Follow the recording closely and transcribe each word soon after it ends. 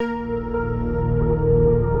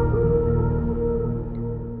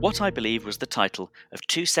What I Believe was the title of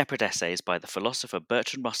two separate essays by the philosopher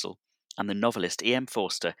Bertrand Russell and the novelist E.M.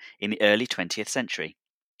 Forster in the early 20th century.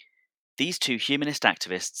 These two humanist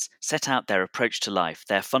activists set out their approach to life,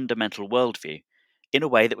 their fundamental worldview, in a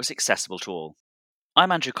way that was accessible to all.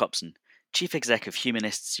 I'm Andrew Copson, Chief Exec of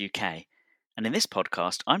Humanists UK, and in this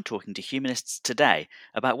podcast I'm talking to humanists today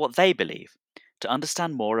about what they believe, to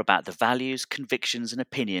understand more about the values, convictions and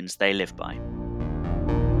opinions they live by.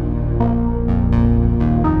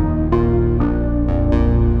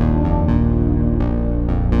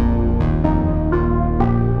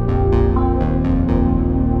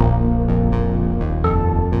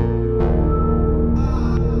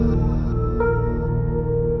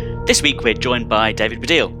 This week we're joined by David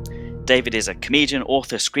Baddiel. David is a comedian,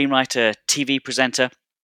 author, screenwriter, TV presenter,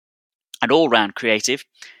 and all-round creative.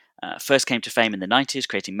 First came to fame in the 90s,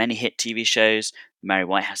 creating many hit TV shows, The Mary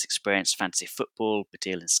Whitehouse Experience, Fantasy Football,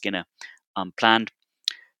 Baddiel and Skinner, Unplanned.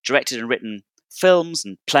 Directed and written films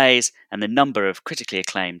and plays, and a number of critically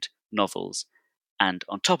acclaimed novels. And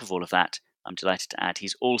on top of all of that, I'm delighted to add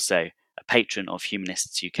he's also a patron of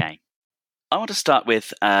Humanists UK. I want to start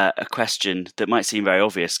with a question that might seem very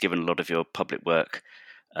obvious given a lot of your public work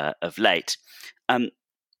of late. I've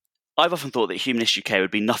often thought that Humanists UK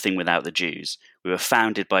would be nothing without the Jews. We were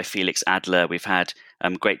founded by Felix Adler. We've had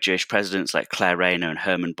great Jewish presidents like Claire Rayner and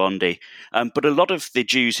Herman Bondi. But a lot of the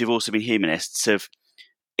Jews who've also been humanists have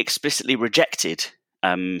explicitly rejected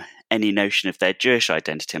any notion of their Jewish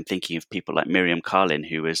identity. I'm thinking of people like Miriam Karlin,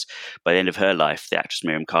 who was, by the end of her life, the actress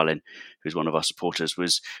Miriam Karlin, who's one of our supporters,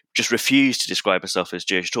 was just refused to describe herself as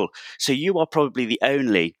Jewish at all. So you are probably the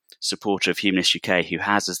only supporter of Humanists UK who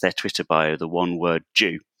has as their Twitter bio the one word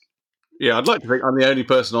Jew. Yeah, I'd like to think I'm the only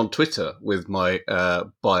person on Twitter with my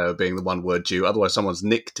bio being the one word Jew. Otherwise, someone's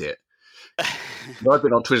nicked it. I've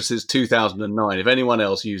been on Twitter since 2009. If anyone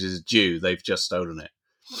else uses Jew, they've just stolen it.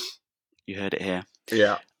 You heard it here.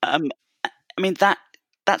 Yeah. I mean,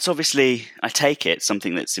 that's obviously, I take it,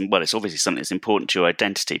 something that's, it's obviously something that's important to your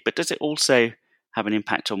identity, but does it also have an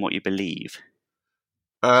impact on what you believe?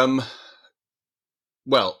 Well,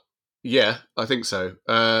 yeah, I think so.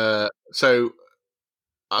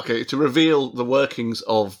 Okay, to reveal the workings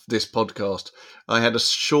of this podcast, I had a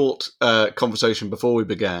short conversation before we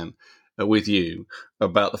began with you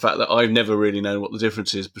about the fact that I've never really known what the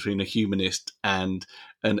difference is between a humanist and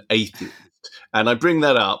an atheist. And I bring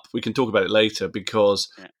that up, we can talk about it later,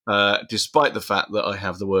 because despite the fact that I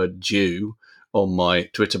have the word Jew on my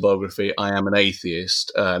Twitter biography, I am an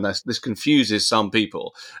atheist, and this confuses some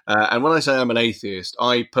people. And when I say I'm an atheist,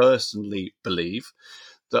 I personally believe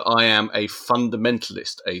that I am a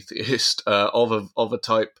fundamentalist atheist of a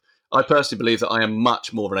type. I personally believe that I am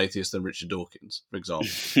much more of an atheist than Richard Dawkins, for example.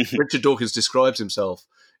 Richard Dawkins describes himself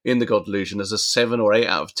in The God Delusion as a 7 or 8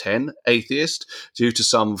 out of 10 atheist due to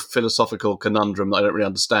some philosophical conundrum that I don't really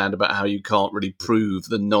understand about how you can't really prove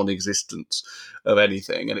the non-existence of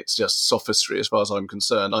anything, and it's just sophistry as far as I'm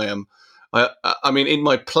concerned. I mean, in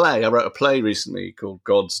my play, I wrote a play recently called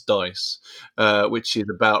God's Dice, which is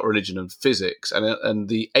about religion and physics. And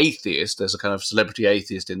the atheist, there's a kind of celebrity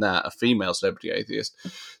atheist in that, a female celebrity atheist,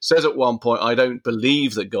 says at one point, I don't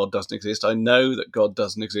believe that God doesn't exist. I know that God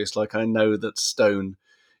doesn't exist, like I know that stone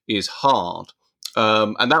is hard.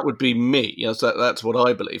 And that would be me. You know, so that's what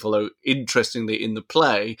I believe. Although, interestingly, in the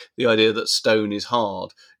play, the idea that stone is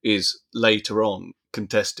hard is later on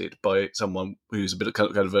contested by someone who's a bit of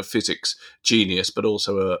kind of a physics genius, but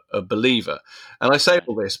also a believer. And I say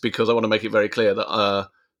all this because I want to make it very clear that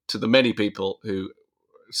to the many people who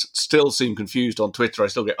still seem confused on Twitter, I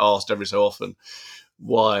still get asked every so often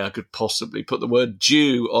why I could possibly put the word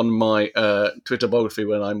Jew on my Twitter biography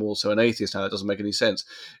when I'm also an atheist. Now, that doesn't make any sense.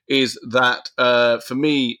 Is that for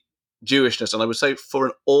me, Jewishness, and I would say for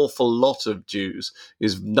an awful lot of Jews,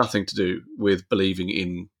 is nothing to do with believing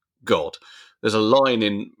in God. There's a line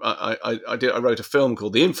in I wrote a film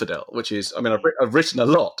called The Infidel, which is, I mean, I've written a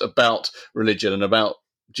lot about religion and about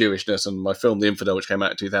Jewishness, and my film The Infidel, which came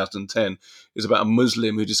out in 2010, is about a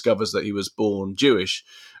Muslim who discovers that he was born Jewish.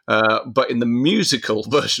 But in the musical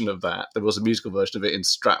version of that, there was a musical version of it in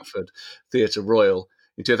Stratford Theatre Royal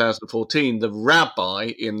in 2014. The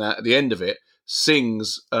rabbi in that, at the end of it,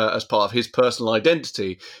 sings as part of his personal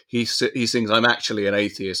identity. He sings, "I'm actually an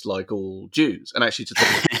atheist like all Jews." And actually,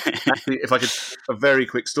 if I could, a very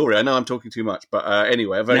quick story. I know I'm talking too much, but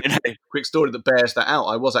anyway, a very quick story that bears that out.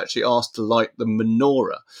 I was actually asked to light the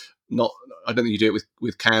menorah. I don't think you do it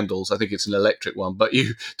with candles. I think it's an electric one. But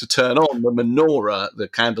to turn on the menorah, the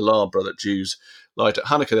candelabra that Jews Like at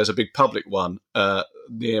Hanukkah, there's a big public one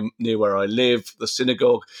near where I live. The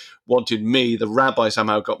synagogue wanted me. The rabbi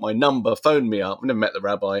somehow got my number, phoned me up. I never met the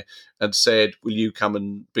rabbi, and said, "Will you come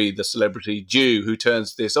and be the celebrity Jew who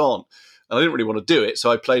turns this on?" And I didn't really want to do it,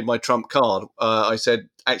 so I played my trump card. I said,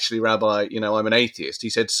 "Actually, Rabbi, I'm an atheist." He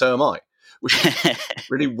said, "So am I," which I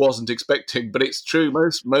really wasn't expecting, but it's true.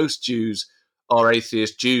 Most Jews are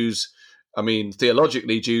atheist. Jews, I mean,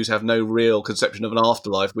 theologically, Jews have no real conception of an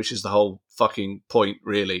afterlife, which is the whole fucking point,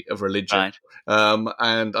 really, of religion. Right.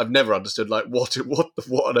 And I've never understood, like, what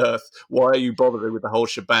on earth? Why are you bothering with the whole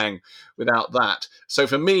shebang without that? So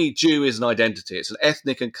for me, Jew is an identity. It's an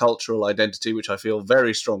ethnic and cultural identity, which I feel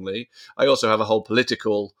very strongly. I also have a whole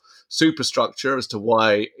political superstructure as to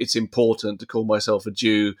why it's important to call myself a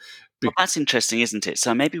Jew. Well, that's interesting, isn't it?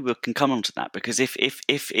 So maybe we can come on to that, because if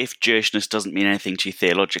Jewishness doesn't mean anything to you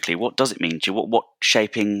theologically, what does it mean to you? What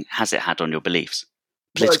shaping has it had on your beliefs?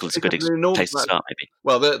 Political is a good place to start, maybe.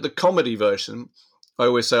 Well, the comedy version, I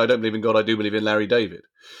always say I don't believe in God, I do believe in Larry David.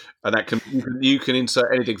 And that you can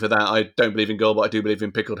insert anything for that. I don't believe in God, but I do believe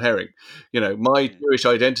in pickled herring. My Jewish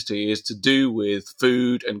identity is to do with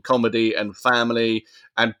food and comedy and family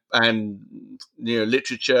and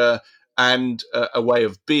literature and a way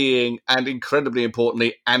of being, and incredibly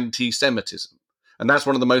importantly, anti-Semitism. And that's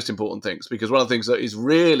one of the most important things, because one of the things that is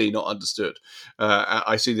really not understood,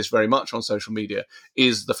 I see this very much on social media,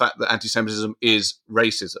 is the fact that anti-Semitism is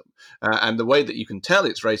racism. And the way that you can tell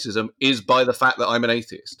it's racism is by the fact that I'm an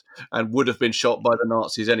atheist and would have been shot by the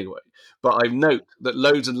Nazis anyway. But I note that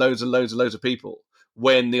loads and loads and loads and loads of people,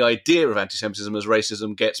 when the idea of anti-Semitism as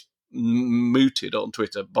racism gets mooted on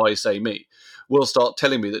Twitter by, say, me, will start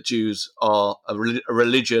telling me that Jews are a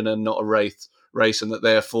religion and not a race, and that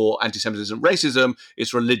therefore anti-Semitism, racism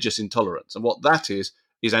is religious intolerance. And what that is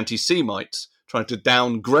anti-Semites trying to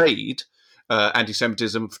downgrade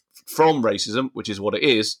anti-Semitism from racism, which is what it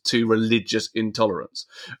is, to religious intolerance,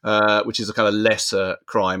 which is a kind of lesser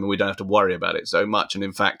crime, and we don't have to worry about it so much. And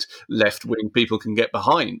in fact, left-wing people can get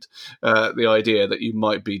behind the idea that you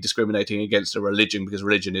might be discriminating against a religion because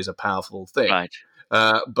religion is a powerful thing. Right.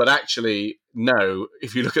 But actually, no,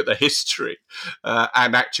 if you look at the history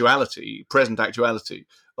and actuality, present actuality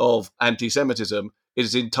of anti-Semitism, it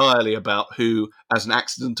is entirely about who, as an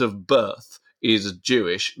accident of birth, is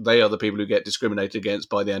Jewish. They are the people who get discriminated against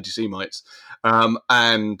by the anti-Semites.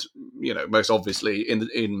 And, most obviously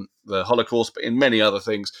in the Holocaust, but in many other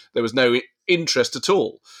things, there was no interest at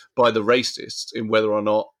all by the racists in whether or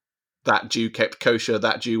not that Jew kept kosher,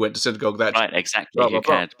 that Jew went to synagogue, that right, Jew, exactly. blah, blah, Who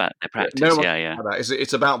blah. cared about their practice? No yeah.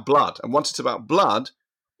 It's about blood, and once it's about blood,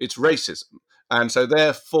 it's racism. And so,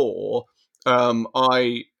 therefore,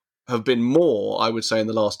 I have been more, I would say, in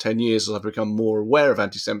the last 10 years, as I've become more aware of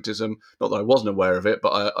anti-Semitism. Not that I wasn't aware of it,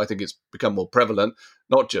 but I think it's become more prevalent,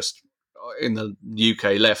 not just in the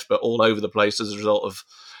UK left, but all over the place as a result of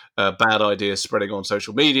bad ideas spreading on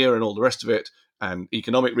social media and all the rest of it, and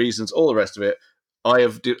economic reasons, all the rest of it. I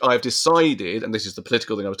have decided, and this is the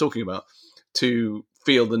political thing I was talking about, to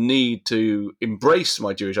feel the need to embrace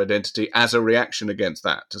my Jewish identity as a reaction against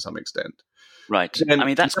that to some extent. Right. And I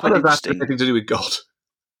mean, that's quite interesting. Nothing to do with God.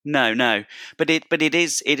 No, but it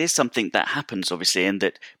is something that happens, obviously, and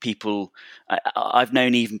that people. I've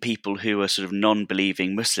known even people who are sort of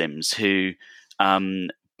non-believing Muslims who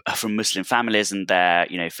are from Muslim families, and they're,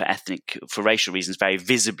 for racial reasons, very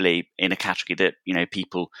visibly in a category that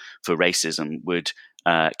people for racism would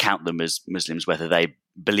count them as Muslims, whether they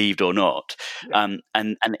believed or not. Yeah.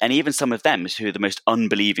 And even some of them, who are the most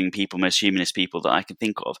unbelieving people, most humanist people that I can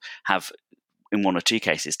think of, have in one or two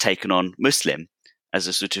cases taken on Muslim as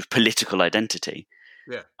a sort of political identity.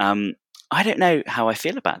 Yeah. I don't know how I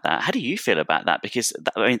feel about that. How do you feel about that? Because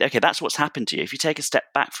that's what's happened to you. If you take a step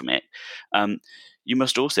back from it, you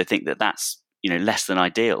must also think that that's less than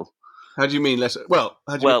ideal. How do you mean less? Well,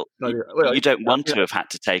 you don't want to have had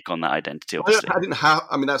to take on that identity. Obviously,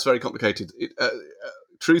 I mean, that's very complicated.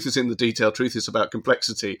 Truth is in the detail. Truth is about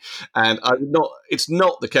complexity, and it's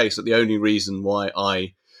not the case that the only reason why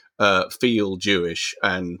I feel Jewish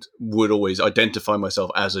and would always identify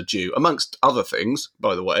myself as a Jew, amongst other things,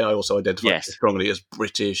 by the way. I also identify strongly as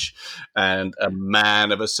British and a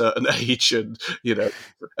man of a certain age and,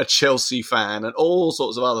 a Chelsea fan and all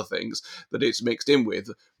sorts of other things that it's mixed in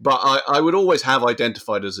with. But I would always have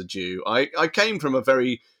identified as a Jew. I came from a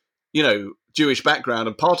very, Jewish background,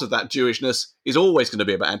 and part of that Jewishness is always going to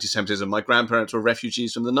be about anti-Semitism. My grandparents were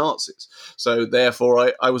refugees from the Nazis. So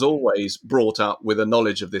therefore, I was always brought up with a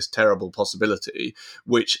knowledge of this terrible possibility,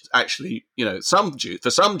 which actually, for some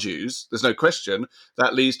Jews, there's no question,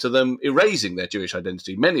 that leads to them erasing their Jewish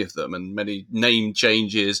identity, many of them, and many name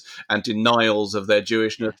changes and denials of their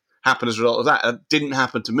Jewishness happen as a result of that. It didn't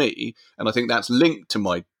happen to me, and I think that's linked to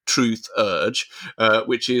my truth urge,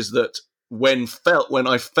 which is that when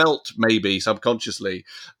I felt maybe subconsciously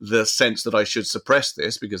the sense that I should suppress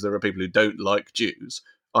this because there are people who don't like Jews,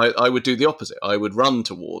 I would do the opposite. I would run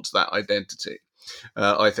towards that identity,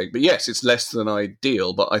 I think. But yes, it's less than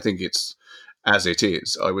ideal, but I think it's as it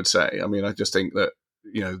is, I would say. I mean, I just think that,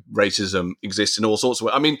 racism exists in all sorts of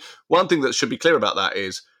ways. I mean, one thing that should be clear about that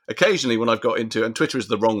is occasionally when I've got into, and Twitter is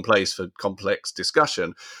the wrong place for complex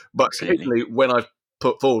discussion, but Absolutely. occasionally when I've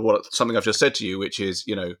put forward something I've just said to you, which is,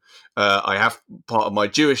 I have part of my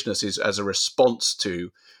Jewishness is as a response to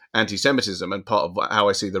anti-Semitism, and part of how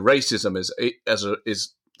I see the racism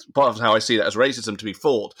is part of how I see that as racism to be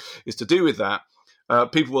fought is to do with that.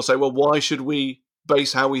 People will say, well, why should we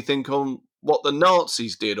base how we think on what the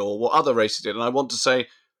Nazis did or what other races did? And I want to say,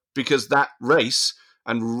 because that race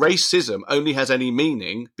and racism only has any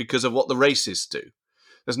meaning because of what the racists do.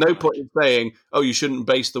 There's no point in saying, oh, you shouldn't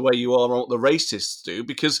base the way you are on what the racists do,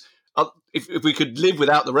 because if we could live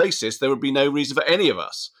without the racists, there would be no reason for any of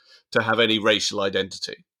us to have any racial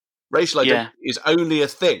identity. Racial identity is only a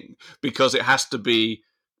thing because it has to be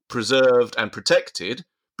preserved and protected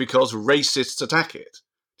because racists attack it.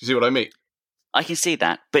 Do you see what I mean? I can see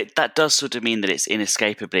that, but that does sort of mean that it's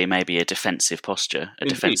inescapably maybe a defensive posture, a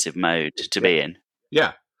defensive mode to be in.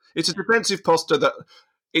 Yeah. It's a defensive posture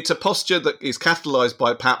it's a posture that is catalyzed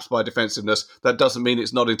perhaps by defensiveness. That doesn't mean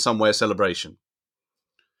it's not in some way a celebration.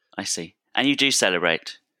 I see. And you do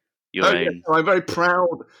celebrate your own. Yeah, I'm very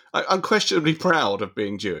proud. I'm unquestionably proud of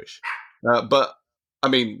being Jewish. But I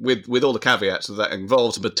mean, with all the caveats that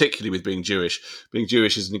involves, particularly with being Jewish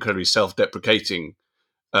is an incredibly self-deprecating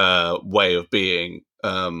way of being.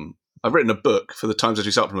 I've written a book for the Times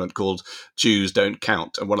Literary Supplement called Jews Don't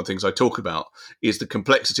Count. And one of the things I talk about is the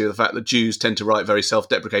complexity of the fact that Jews tend to write very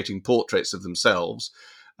self-deprecating portraits of themselves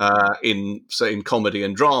in comedy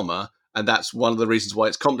and drama. And that's one of the reasons why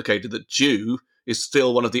it's complicated, that Jew is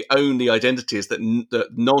still one of the only identities that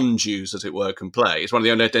non-Jews, as it were, can play. It's one of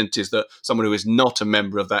the only identities that someone who is not a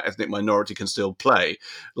member of that ethnic minority can still play,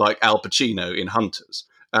 like Al Pacino in Hunters.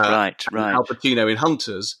 Right. Al Pacino in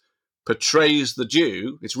Hunters portrays the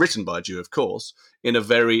Jew, it's written by a Jew, of course, in a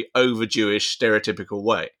very over-Jewish, stereotypical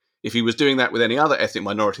way. If he was doing that with any other ethnic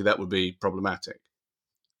minority, that would be problematic.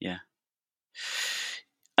 Yeah.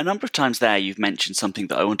 A number of times there you've mentioned something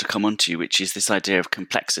that I want to come on to, which is this idea of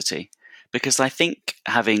complexity. Because I think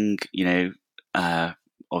having,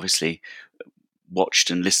 obviously watched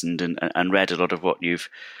and listened and read a lot of what you've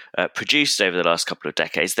produced over the last couple of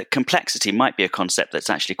decades, that complexity might be a concept that's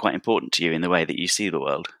actually quite important to you in the way that you see the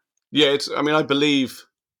world. Yeah, I believe,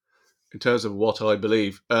 in terms of what I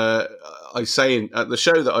believe, I say in the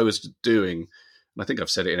show that I was doing, and I think I've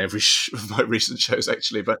said it in every of my recent shows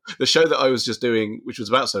actually, but the show that I was just doing, which was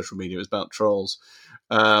about social media, it was about trolls.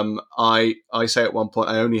 I say at one point,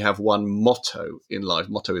 I only have one motto in life.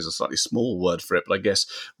 Motto is a slightly small word for it, but I guess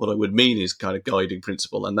what I would mean is kind of guiding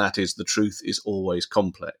principle, and that is the truth is always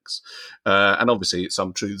complex. And obviously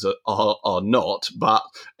some truths are not, but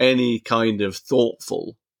any kind of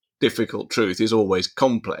thoughtful, difficult truth is always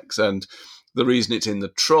complex. And the reason it's in the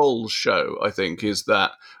Trolls show, I think, is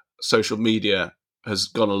that social media has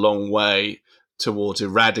gone a long way towards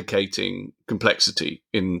eradicating complexity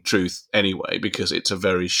in truth anyway, because it's a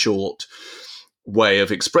very short way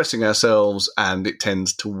of expressing ourselves, and it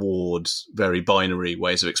tends towards very binary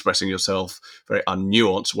ways of expressing yourself, very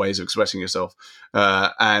unnuanced ways of expressing yourself,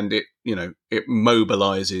 and it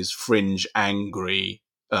mobilizes fringe, angry,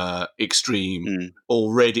 extreme,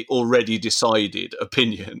 already decided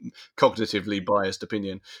opinion, cognitively biased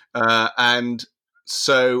opinion, and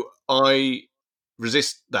so I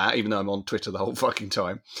resist that, even though I'm on Twitter the whole fucking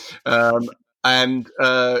time. It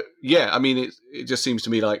just seems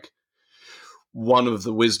to me like one of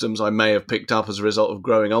the wisdoms I may have picked up as a result of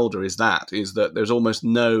growing older is that there's almost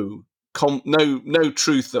no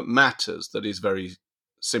truth that matters that is very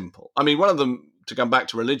simple. I mean, one of them, to come back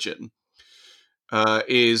to religion,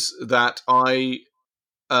 is that firstly,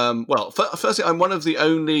 I'm one of the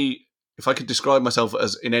only, if I could describe myself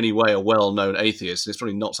as in any way a well-known atheist, it's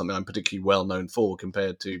probably not something I'm particularly well-known for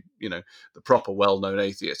compared to, the proper well-known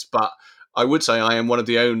atheists, but I would say I am one of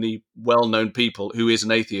the only well-known people who is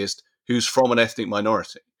an atheist who's from an ethnic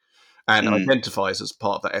minority and identifies as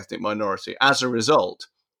part of that ethnic minority. As a result,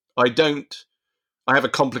 I have a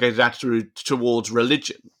complicated attitude towards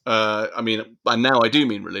religion. And now I do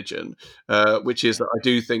mean religion, which is that I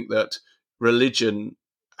do think that religion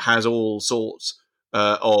has all sorts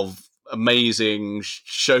of amazing,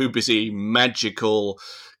 showbizy, magical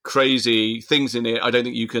crazy things in it. I don't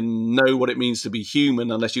think you can know what it means to be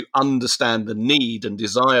human unless you understand the need and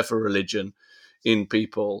desire for religion in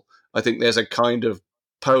people. I think there's a kind of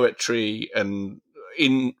poetry and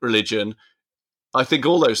in religion. I think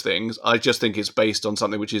all those things. I just think it's based on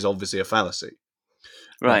something which is obviously a fallacy.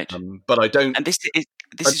 Right. But I don't. And this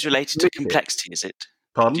is related to complexity, is it?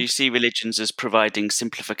 Pardon? Do you see religions as providing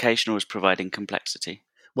simplification or as providing complexity?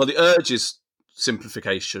 Well, the urge is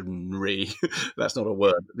simplification-y. That's not a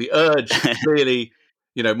word. The urge really,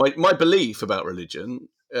 my belief about religion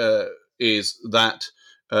is that.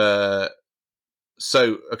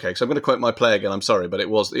 So I'm going to quote my play again. I'm sorry, but it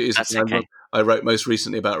is That's okay. I wrote most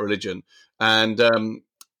recently about religion, and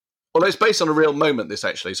although it's based on a real moment, this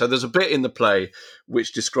actually. So there's a bit in the play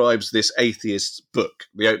which describes this atheist's book,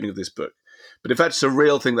 the opening of this book. But in fact, it's a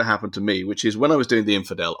real thing that happened to me, which is when I was doing The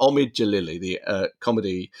Infidel, Omid Jalili, the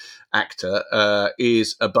comedy actor,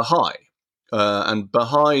 is a Baha'i. And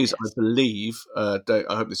Baha'is, yes. I believe, I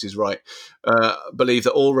hope this is right, believe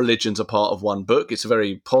that all religions are part of one book. It's a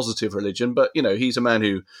very positive religion, but, he's a man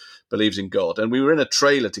who believes in God. And we were in a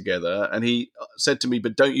trailer together, and he said to me,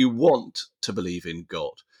 but don't you want to believe in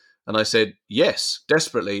God? And I said, yes,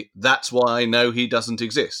 desperately. That's why I know he doesn't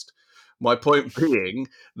exist. My point being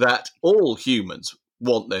that all humans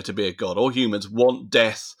want there to be a God. All humans want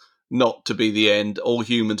death not to be the end. All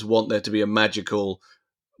humans want there to be a magical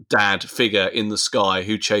dad figure in the sky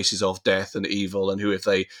who chases off death and evil, and who,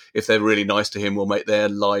 if they're really nice to him, will make their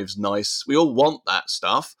lives nice. We all want that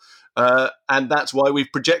stuff, and that's why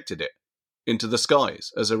we've projected it into the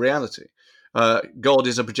skies as a reality. God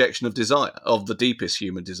is a projection of desire, of the deepest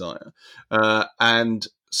human desire, and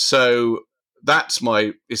so that's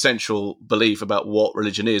my essential belief about what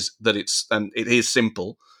religion is. That it is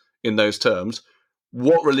simple in those terms.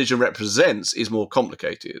 What religion represents is more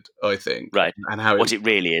complicated, I think. Right. And how what it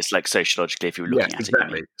really is, like sociologically, if you were looking at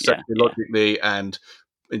exactly. it. Sociologically, and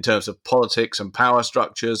in terms of politics and power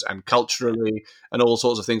structures and culturally and all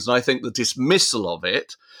sorts of things. And I think the dismissal of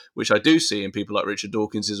it, which I do see in people like Richard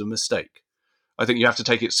Dawkins, is a mistake. I think you have to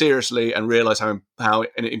take it seriously and realise how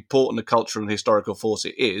important a cultural and historical force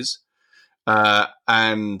it is,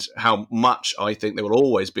 and how much I think there will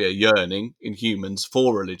always be a yearning in humans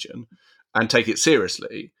for religion, and take it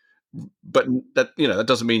seriously. But that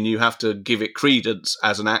doesn't mean you have to give it credence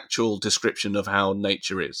as an actual description of how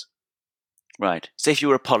nature is. Right. So if you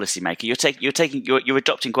were a policymaker, you're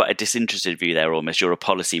adopting quite a disinterested view there. Almost, you're a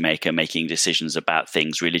policymaker making decisions about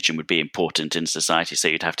things. Religion would be important in society, so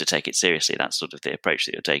you'd have to take it seriously. That's sort of the approach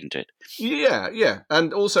that you're taking to it. Yeah,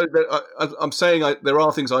 and also I'm saying there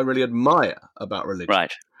are things I really admire about religion.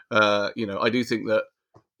 Right. I do think that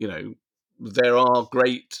there are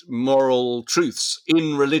great moral truths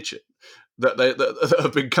in religion that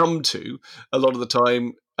have been come to a lot of the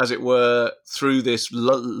time, as it were, through this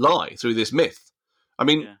lie, through this myth. I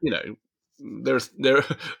mean, there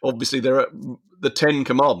obviously there are the 10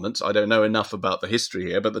 Commandments. I don't know enough about the history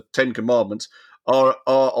here, but the 10 Commandments are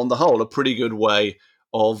on the whole a pretty good way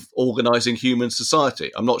of organising human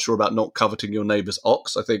society. I'm not sure about not coveting your neighbour's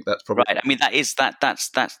ox. I think that's probably right. I mean,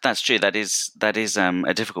 that's true. That is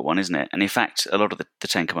a difficult one, isn't it? And in fact, a lot of the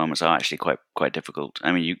 10 Commandments are actually quite difficult.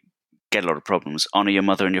 I mean, you get a lot of problems. Honour your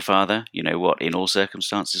mother and your father. You know what? In all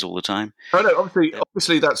circumstances, all the time. Oh no,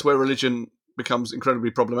 obviously that's where religion becomes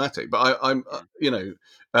incredibly problematic. But I'm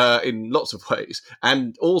in lots of ways,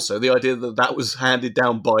 and also the idea that was handed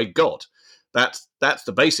down by God. That's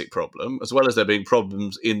the basic problem, as well as there being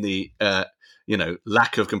problems in the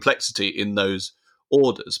lack of complexity in those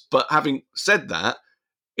orders. But having said that,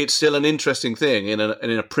 it's still an interesting thing in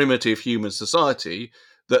a primitive human society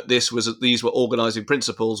that these were organising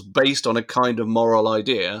principles based on a kind of moral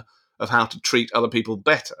idea of how to treat other people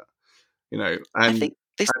better. And I think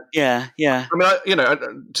this, yeah. I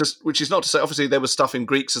mean, which is not to say, obviously, there was stuff in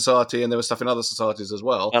Greek society and there was stuff in other societies as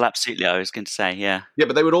well. Well, absolutely, I was going to say, yeah. Yeah,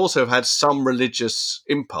 but they would also have had some religious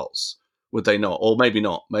impulse, would they not? Or maybe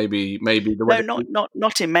not. Maybe the way. No,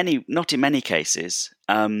 not in many cases.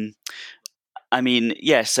 I mean,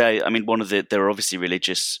 yeah. So, I mean, there are obviously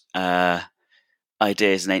religious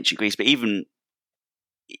ideas in ancient Greece, but even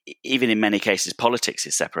in many cases, politics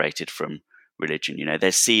is separated from religion.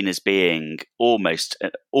 They're seen as being almost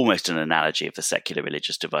an analogy of the secular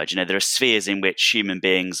religious divide. There are spheres in which human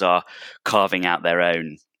beings are carving out their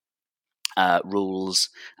own rules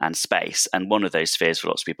and space, and one of those spheres for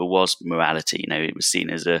lots of people was morality. It was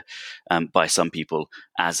seen as by some people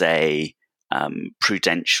as a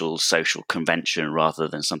prudential social convention rather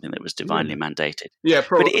than something that was divinely mandated. Yeah,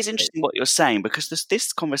 probably. But it is interesting what you're saying, because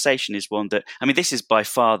this conversation is one that, I mean, this is by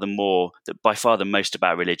far the most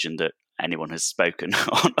about religion that anyone has spoken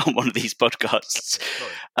on one of these podcasts.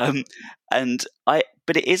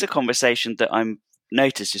 But it is a conversation that I'm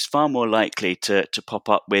noticed is far more likely to pop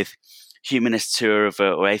up with humanists who are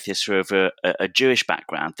or atheists who are of a Jewish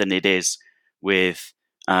background than it is with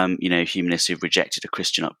humanists who've rejected a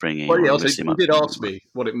Christian upbringing. Well, yeah, or a Muslim you did upbringing. ask me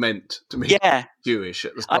what it meant to me. Yeah, Jewish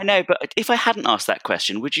at the start. I know, but if I hadn't asked that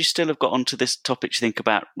question, would you still have got onto this topic to think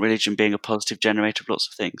about religion being a positive generator of lots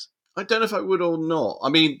of things? I don't know if I would or not. I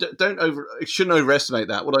mean, shouldn't overestimate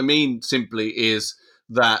that. What I mean simply is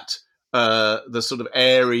that the sort of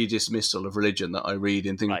airy dismissal of religion that I read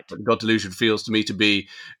in things like God Delusion feels to me to be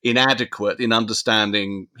inadequate in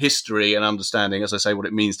understanding history and understanding, as I say, what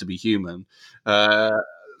it means to be human.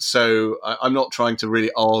 So I'm not trying to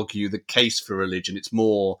really argue the case for religion. It's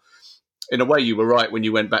more, in a way, you were right when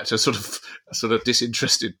you went back to a sort of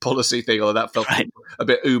disinterested policy thing, although that felt a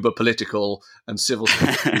bit uber political and civil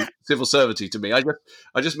servancy to me. I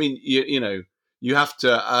just mean you have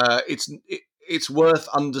to. It's worth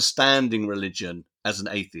understanding religion as an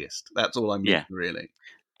atheist. That's all I mean, really.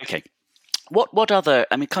 Okay. What other?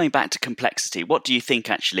 I mean, coming back to complexity, what do you think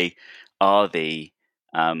actually are the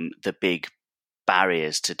big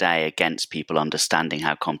barriers today against people understanding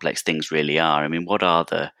how complex things really are? I mean, what are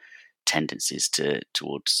the tendencies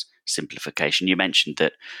towards simplification? You mentioned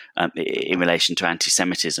that in relation to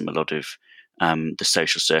anti-Semitism, a lot of the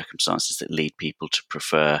social circumstances that lead people to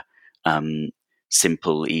prefer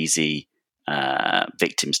simple, easy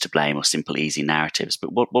victims to blame or simple, easy narratives. But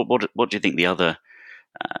what do you think the other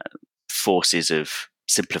forces of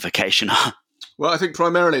simplification are? Well, I think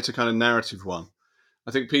primarily it's a kind of narrative one.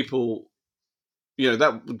 I think people,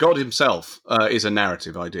 that God himself is a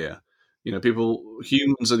narrative idea.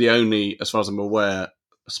 Humans are the only, as far as I'm aware,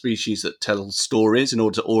 species that tell stories in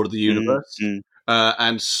order to order the universe.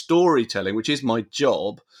 And storytelling, which is my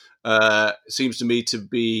job, seems to me to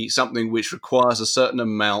be something which requires a certain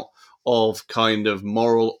amount of kind of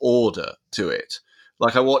moral order to it.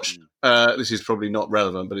 Like I watched, this is probably not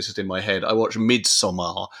relevant, but it's just in my head. I watched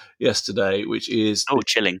Midsommar yesterday, which is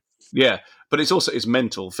chilling. Yeah, but it's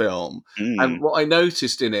mental film. And what I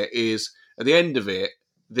noticed in it is at the end of it,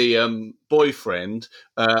 the boyfriend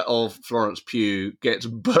of Florence Pugh gets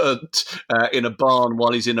burnt in a barn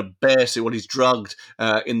while he's in a bear suit, while he's drugged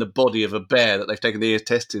in the body of a bear that they've taken the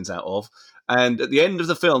intestines out of. And at the end of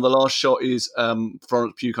the film, the last shot is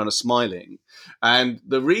Florence Pugh kind of smiling. And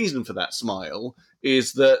the reason for that smile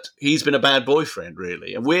is that he's been a bad boyfriend,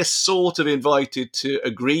 really. And we're sort of invited to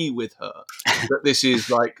agree with her that this is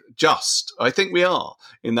like just. I think we are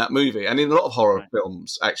in that movie. And in a lot of horror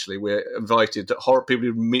films, actually, we're invited that people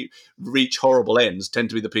who reach horrible ends tend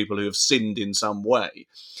to be the people who have sinned in some way.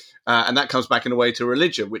 And that comes back in a way to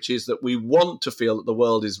religion, which is that we want to feel that the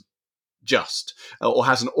world is just or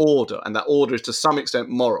has an order, and that order is to some extent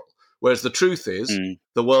moral. Whereas the truth is,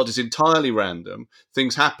 the world is entirely random.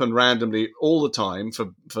 Things happen randomly all the time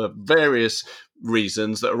for various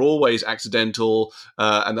reasons that are always accidental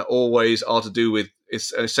and that always are to do with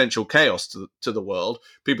essential chaos to the world.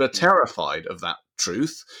 People are terrified of that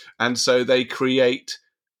truth, and so they create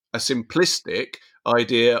a simplistic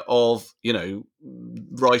idea of,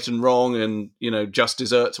 right and wrong and, just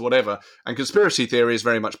desserts or whatever. And conspiracy theory is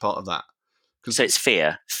very much part of that. So it's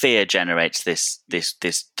fear. Fear generates this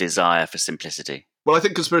desire for simplicity. Well, I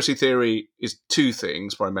think conspiracy theory is two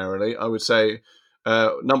things primarily. I would say,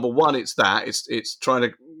 number one, it's trying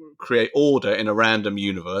to create order in a random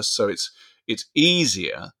universe. So it's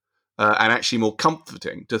easier and actually more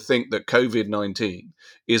comforting to think that COVID-19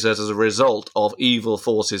 is as a result of evil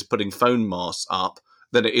forces putting phone masks up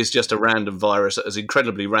than it is just a random virus that has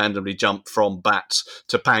incredibly randomly jumped from bats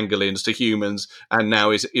to pangolins to humans and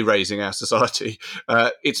now is erasing our society.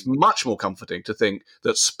 It's much more comforting to think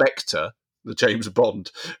that Spectre, the James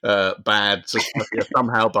Bond bad society, are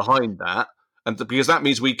somehow behind that, and because that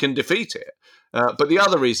means we can defeat it. But the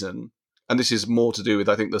other reason, and this is more to do with,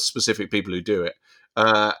 I think, the specific people who do it,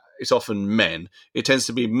 it's often men. It tends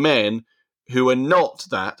to be men who are not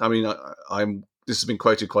that. I mean, this has been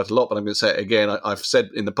quoted quite a lot, but I'm going to say it again. I've said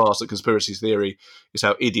in the past that conspiracy theory is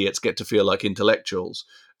how idiots get to feel like intellectuals.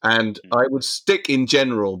 And I would stick in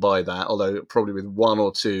general by that, although probably with one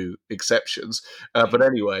or two exceptions. But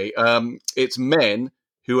anyway, it's men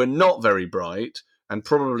who are not very bright and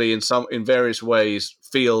probably in various ways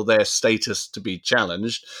feel their status to be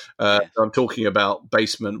challenged. I'm talking about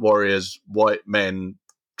basement warriors, white men,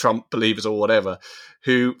 Trump believers or whatever,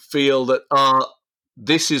 who feel that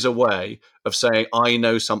this is a way of saying, I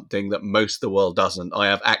know something that most of the world doesn't. I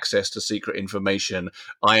have access to secret information.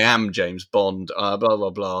 I am James Bond, blah, blah,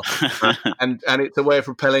 blah. And it's a way of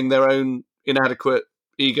propelling their own inadequate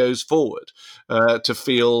egos forward to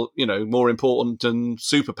feel, more important and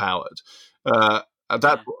superpowered.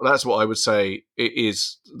 That's what I would say. It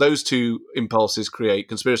is those two impulses create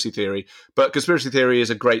conspiracy theory, but conspiracy theory is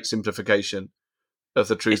a great simplification of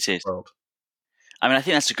the truth of the world. I mean, I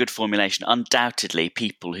think that's a good formulation. Undoubtedly,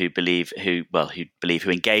 people who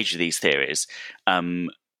engage with these theories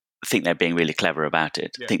think they're being really clever about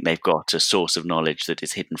it. Yeah. Think they've got a source of knowledge that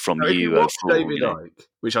is hidden from you. If you watch David Icke,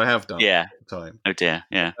 which I have done at the time. Oh dear,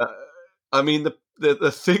 yeah. I mean,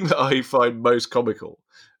 the thing that I find most comical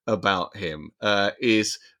about him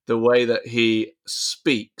is the way that he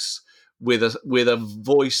speaks with a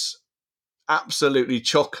voice absolutely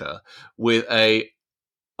chocker, with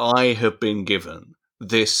I have been given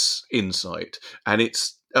this insight, and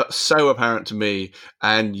it's so apparent to me,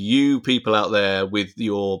 and you people out there with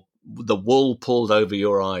the wool pulled over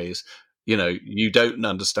your eyes, you don't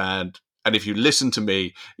understand. And if you listen to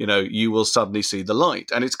me, you will suddenly see the light.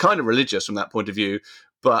 And it's kind of religious from that point of view.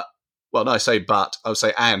 But, well, no, I say but, I would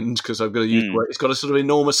say and, because I'm going to use the word. It's got a sort of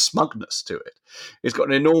enormous smugness to it. It's got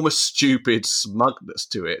an enormous, stupid smugness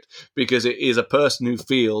to it, because it is a person who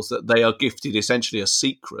feels that they are gifted essentially a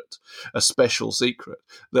secret, a special secret,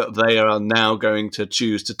 that they are now going to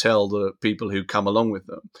choose to tell the people who come along with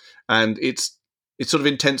them. And it's sort of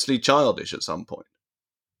intensely childish at some point.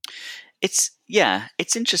 It's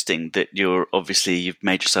interesting that you've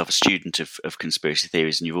made yourself a student of conspiracy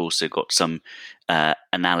theories, and you've also got some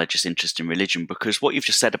analogous interest in religion, because what you've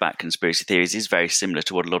just said about conspiracy theories is very similar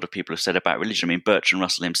to what a lot of people have said about religion. I mean, Bertrand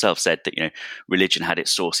Russell himself said that religion had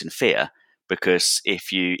its source in fear, because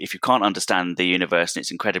if you can't understand the universe and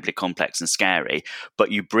it's incredibly complex and scary,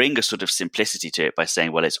 but you bring a sort of simplicity to it by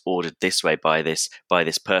saying, well, it's ordered this way by this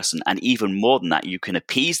person, and even more than that, you can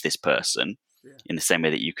appease this person. Yeah. In the same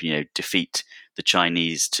way that you can, defeat the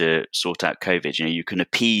Chinese to sort out COVID, you can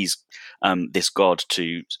appease this god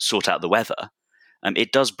to sort out the weather.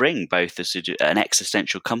 It does bring both an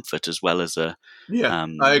existential comfort as well as a. Yeah,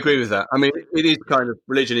 I agree with that. I mean, it is kind of,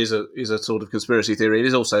 religion is a sort of conspiracy theory. It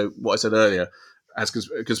is also what I said earlier, as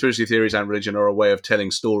conspiracy theories and religion are a way of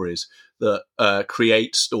telling stories that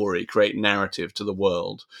create narrative to the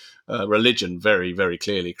world. Religion very, very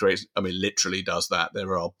clearly literally does that.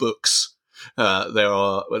 There are books. There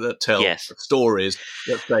are that tell stories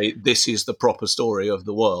that say this is the proper story of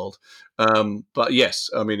the world. But yes,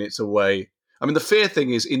 it's a way. The fear thing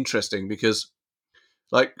is interesting because,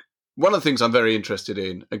 like, one of the things I'm very interested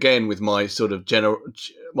in, again, with my sort of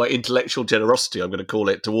my intellectual generosity, I'm going to call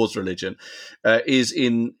it, towards religion, is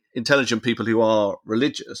in intelligent people who are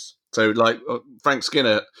religious. So, like, Frank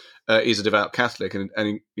Skinner is a devout Catholic and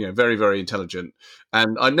very, very intelligent,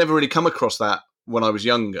 and I'd never really come across that when I was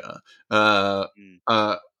younger. I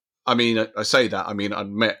say that. I'd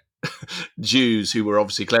met Jews who were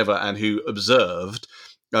obviously clever and who observed,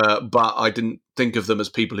 but I didn't think of them as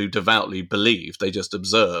people who devoutly believed. They just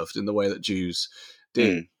observed in the way that Jews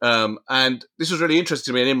did. And this was really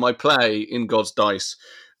interesting to me. And in my play, In God's Dice,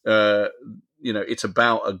 it's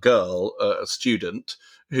about a girl, a student,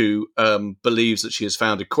 who believes that she has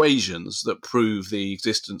found equations that prove the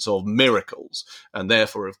existence of miracles and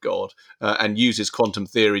therefore of God, and uses quantum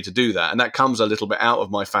theory to do that. And that comes a little bit out of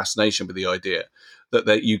my fascination with the idea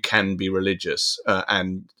that you can be religious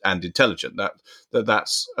and intelligent.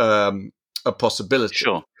 That's a possibility.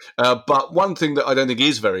 Sure. But one thing that I don't think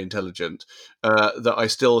is very intelligent, that I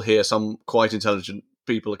still hear some quite intelligent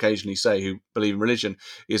people occasionally say who believe in religion,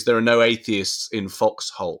 is there are no atheists in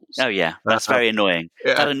foxholes. Oh yeah, that's very annoying.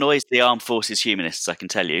 That annoys the armed forces humanists, I can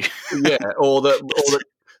tell you. Yeah, or the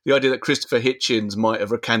idea that Christopher Hitchens might have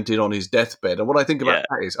recanted on his deathbed. And what I think about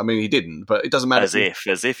that is, he didn't, but it doesn't matter. As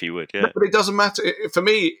if he would, yeah. But it doesn't matter. For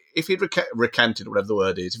me, if he'd recanted, whatever the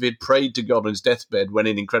word is, if he'd prayed to God on his deathbed when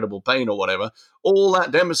in incredible pain or whatever, all that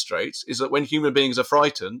demonstrates is that when human beings are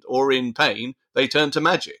frightened or in pain, they turn to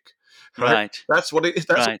magic. Right? That's what it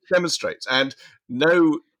demonstrates. And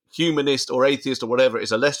no humanist or atheist or whatever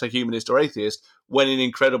is a lesser humanist or atheist when in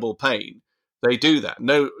incredible pain. They do that.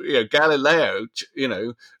 No, Galileo,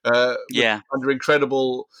 under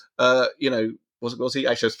incredible, was he?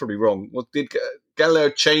 Actually, that's probably wrong. Did Galileo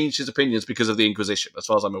change his opinions because of the Inquisition, as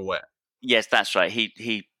far as I'm aware? Yes, that's right.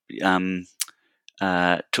 He took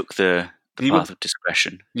the path of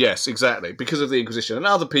discretion. Yes, exactly, because of the Inquisition. And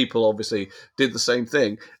other people obviously did the same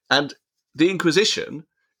thing. And the Inquisition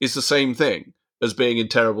is the same thing as being in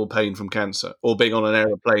terrible pain from cancer or being on an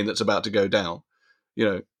aeroplane that's about to go down.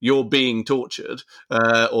 You're being tortured,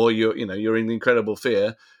 or you're in incredible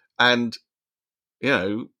fear, and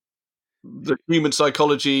the human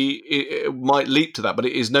psychology it might leap to that, but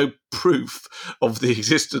it is no proof of the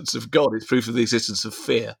existence of God. It's proof of the existence of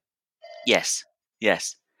fear. Yes,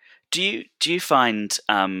 Yes. Do you find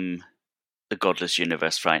the godless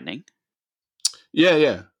universe frightening?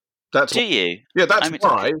 Yeah. That's Do you? Yeah, that's I mean,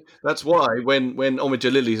 why. That's why when Omid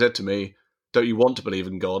Jalili said to me, "Don't you want to believe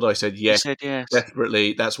in God?" I said, you "Yes, said yes.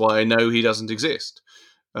 desperately." That's why I know He doesn't exist.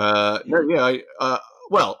 No, Mm. yeah.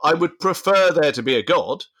 Well, I would prefer there to be a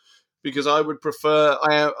God because I would prefer.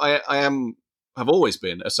 Have always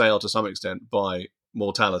been assailed to some extent by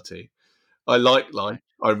mortality. I like life.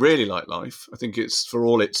 Right. I really like life. I think it's, for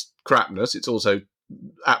all its crapness, it's also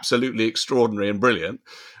absolutely extraordinary and brilliant.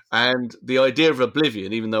 And the idea of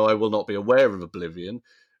oblivion, even though I will not be aware of oblivion,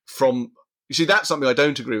 from you see, that's something I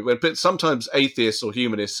don't agree with. But sometimes atheists or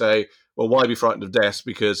humanists say, "Well, why be frightened of death?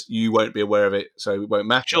 Because you won't be aware of it, so it won't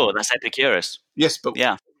matter." Sure, that's Epicurus. Yes, but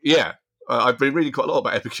Yeah. yeah, I've been reading quite a lot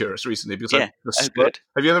about Epicurus recently because Yeah. Oh, good.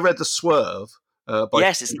 Have you ever read The Swerve by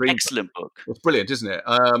Yes, it's an Greenberg? excellent book. It's brilliant, isn't it?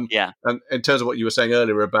 Yeah. And in terms of what you were saying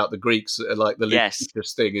earlier about the Greeks, like the Yes.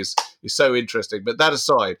 Lucretius thing is so interesting. But that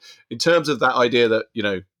aside, in terms of that idea that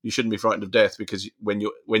you shouldn't be frightened of death because when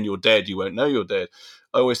you're dead, you won't know you're dead.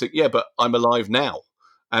 I always think, yeah, but I'm alive now,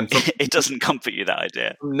 and from It doesn't comfort you, that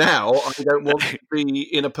idea. now I don't want to be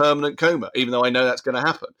in a permanent coma, even though I know that's going to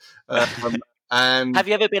happen. And Have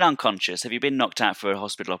you ever been unconscious? Have you been knocked out for a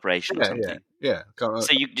hospital operation or something? yeah.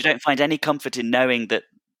 So you don't find any comfort in knowing that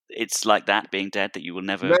it's like that, being dead, that you will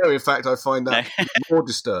never. No, in fact, I find No. that more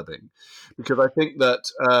disturbing because I think that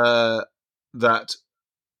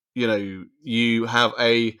you have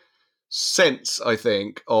a sense, I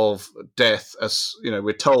think, of death as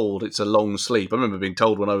we're told it's a long sleep. I remember being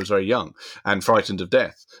told when I was very young and frightened of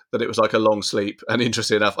death that it was like a long sleep. And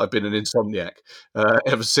interesting enough, I've been an insomniac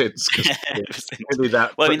ever since. Really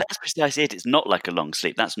Well, I mean, that's precisely it. It's not like a long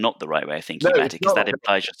sleep. That's not the right way of thinking No, about it's it, because not. that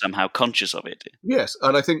implies you're somehow conscious of it. Yes,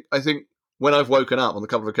 and I think when I've woken up on a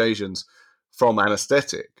couple of occasions from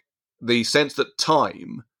anaesthetic, the sense that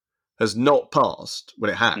time has not passed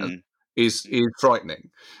when it has Mm. is frightening.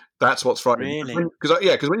 That's what's frightening. Really?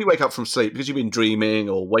 Because when you wake up from sleep, because you've been dreaming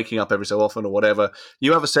or waking up every so often or whatever,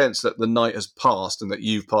 you have a sense that the night has passed and that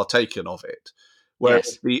you've partaken of it.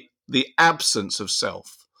 Whereas Yes. the absence of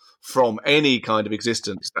self from any kind of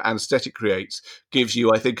existence that anaesthetic creates gives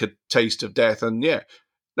you, I think, a taste of death. And yeah,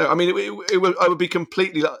 no, I mean, I would be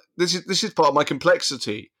completely. This is part of my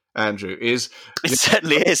complexity, Andrew. Is It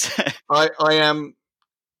certainly is. I am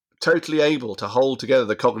totally able to hold together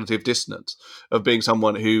the cognitive dissonance of being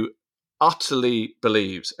someone who utterly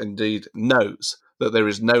believes, indeed knows, that there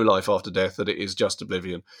is no life after death, that it is just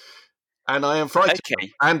oblivion, and I am frightened.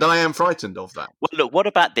 Okay. And I am frightened of that. Well, look. What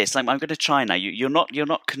about this? I'm going to try now. You're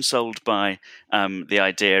not consoled by the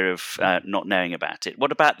idea of not knowing about it.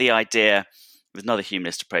 What about the idea, with another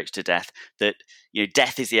humanist approach to death, that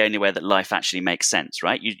death is the only way that life actually makes sense,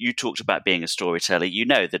 right? You talked about being a storyteller. You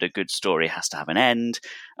know that a good story has to have an end.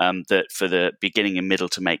 That for the beginning and middle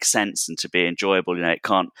to make sense and to be enjoyable, it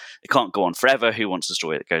can't go on forever. Who wants a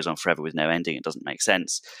story that goes on forever with no ending? It doesn't make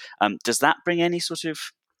sense. Does that bring any sort of?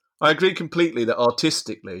 I agree completely that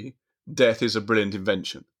artistically, death is a brilliant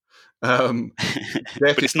invention. Death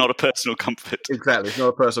But it's not a personal comfort. Exactly, it's not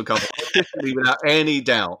a personal comfort. Artistically, without any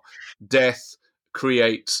doubt, death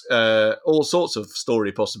creates all sorts of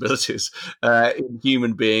story possibilities in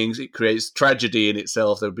human beings. It creates tragedy in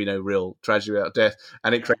itself. There would be no real tragedy without death,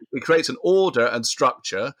 and it creates an order and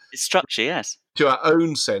structure. It's structure, yes, to our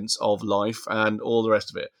own sense of life and all the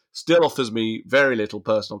rest of it. Still offers me very little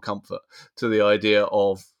personal comfort to the idea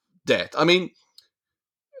of death. I mean,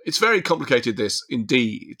 it's very complicated, this,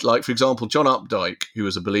 indeed. Like, for example, John Updike, who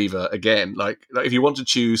was a believer, again, like if you want to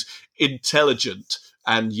choose intelligent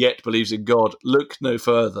and yet believes in God, look no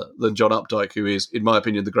further than John Updike, who is, in my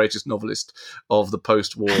opinion, the greatest novelist of the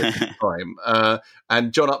post-war time.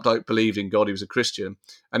 And John Updike believed in God. He was a Christian.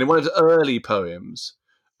 And in one of his early poems,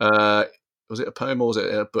 was it a poem or was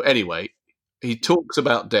it but anyway, he talks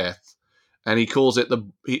about death. And he calls it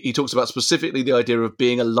he talks about specifically the idea of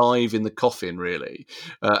being alive in the coffin, really,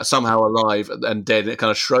 somehow alive and dead, in a kind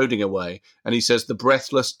of Schrödinger way. And he says the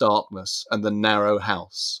breathless darkness and the narrow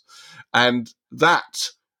house, and that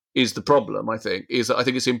is the problem. I think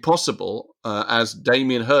it's impossible, as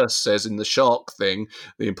Damien Hirst says in The Shark Thing,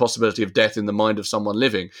 the impossibility of death in the mind of someone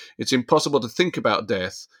living. It's impossible to think about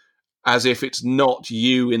death as if it's not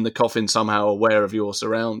you in the coffin, somehow aware of your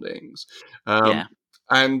surroundings. yeah.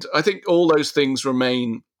 And I think all those things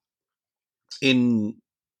remain in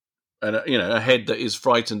a head that is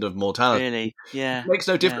frightened of mortality. Really, yeah, It makes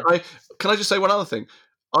no difference. yeah. Can I just say one other thing?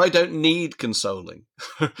 I don't need consoling.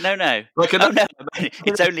 No. Like Oh no,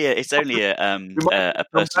 it's only a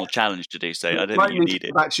personal challenge to do so. I don't think you need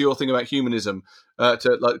it. Back to your thing about humanism,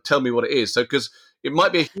 to like tell me what it is. So, because it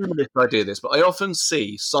might be a humanist idea, this, but I often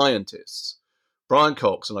see scientists, Brian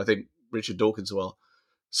Cox and I think Richard Dawkins as well,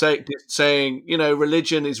 saying,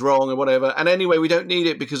 religion is wrong and whatever. And anyway, we don't need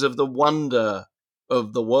it because of the wonder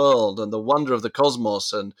of the world and the wonder of the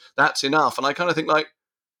cosmos, and that's enough. And I kind of think like,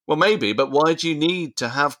 well, maybe, but why do you need to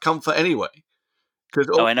have comfort anyway?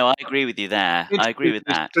 I know. I agree with you there. I agree with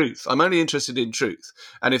that. Truth. I'm only interested in truth.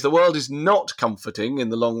 And if the world is not comforting in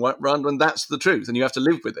the long run, then that's the truth, and you have to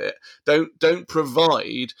live with it. Don't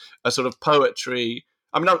provide a sort of poetry.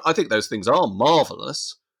 I mean, I think those things are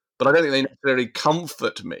marvelous, but I don't think they necessarily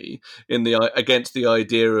comfort me against the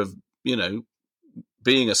idea of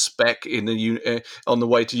being a speck in on the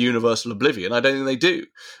way to universal oblivion. I don't think they do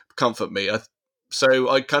comfort me. So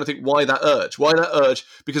I kind of think, why that urge? Why that urge?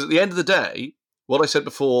 Because at the end of the day, what I said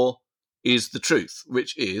before is the truth,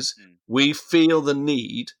 which is we feel the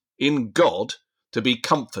need in God to be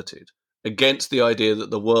comforted against the idea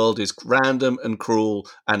that the world is random and cruel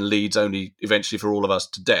and leads only eventually for all of us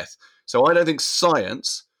to death. So I don't think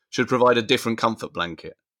science should provide a different comfort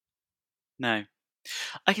blanket. No.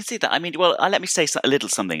 I can see that. I mean, well, let me say a little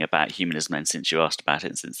something about humanism then, since you asked about it,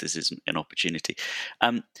 and since this is an opportunity.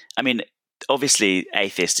 I mean, obviously,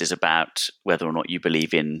 atheist is about whether or not you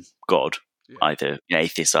believe in God. Either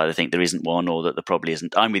atheists either think there isn't one or that there probably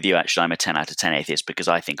isn't. I'm with you, actually. I'm a 10 out of 10 atheist because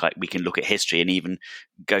I think we can look at history and even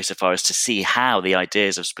go so far as to see how the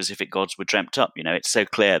ideas of specific gods were dreamt up. It's so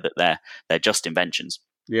clear that they're just inventions.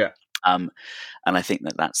 Yeah. And I think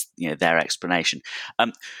that's their explanation.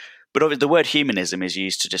 But obviously, the word humanism is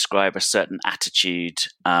used to describe a certain attitude,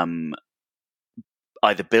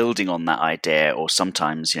 either building on that idea or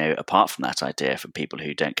sometimes, apart from that idea, for people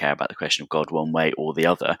who don't care about the question of God one way or the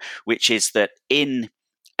other, which is that in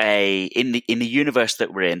the universe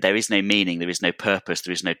that we're in, there is no meaning, there is no purpose,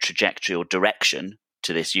 there is no trajectory or direction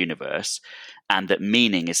to this universe, and that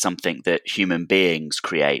meaning is something that human beings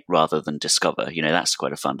create rather than discover. That's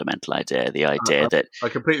quite a fundamental idea. The idea that I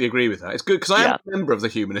completely agree with that. It's good because I am a member of the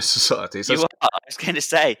Humanist Society. So I was going to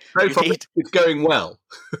say, it's going well.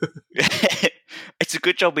 It's a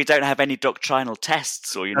good job we don't have any doctrinal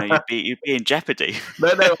tests, or you'd be in jeopardy. No.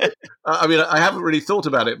 I mean, I haven't really thought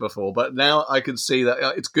about it before, but now I can see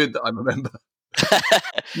that it's good that I'm a member.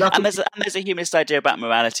 And there's a humanist idea about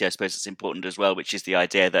morality, I suppose, it's important as well, which is the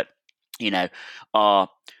idea that our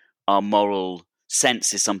moral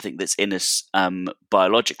sense is something that's in us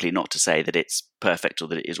biologically, not to say that it's perfect or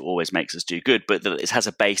that it always makes us do good, but that it has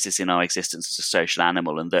a basis in our existence as a social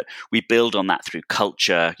animal, and that we build on that through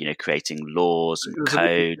culture, creating laws and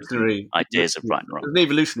codes and ideas of right and wrong. There's an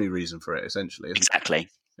evolutionary reason for it, essentially. Exactly.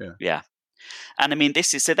 Yeah. Yeah. And I mean, they're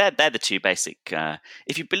the two basic.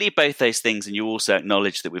 If you believe both those things, and you also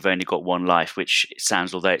acknowledge that we've only got one life, which it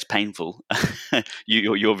sounds, although it's painful,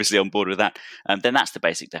 you're obviously on board with that. Then that's the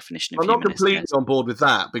basic definition of humanism. I'm not completely on board with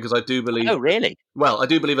that because I do believe. Oh, really? Well, I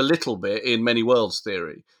do believe a little bit in many worlds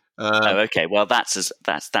theory. Okay. Well, that's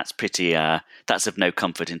pretty. That's of no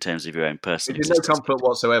comfort in terms of your own personal. It is no comfort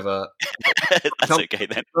whatsoever. That's okay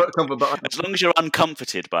then. Comfort, but as long as you're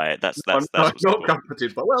uncomforted by it, that's I'm not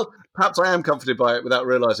comforted by. Well, perhaps I am comforted by it without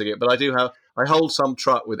realizing it. But I hold some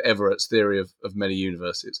truck with Everett's theory of many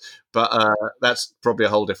universes. But that's probably a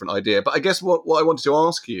whole different idea. But I guess what I wanted to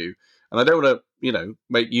ask you, and I don't want to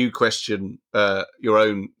make you question your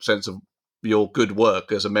own sense of your good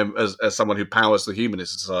work as as someone who powers the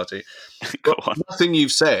Humanist Society. Nothing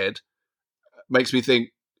you've said makes me think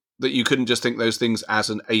that you couldn't just think those things as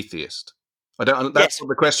an atheist. I don't. That's what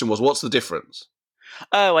the question was. What's the difference?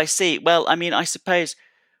 Oh, I see. Well, I mean, I suppose.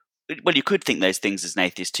 Well, you could think those things as an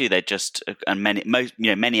atheist too. They're just, and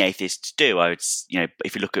many atheists do. I would,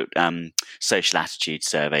 if you look at social attitude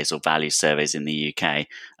surveys or value surveys in the UK,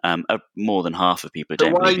 more than half of people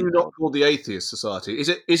don't. Why are you not called the Atheist Society?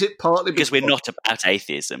 Is it partly because we're not about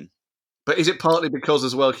atheism? But is it partly because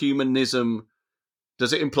as well humanism?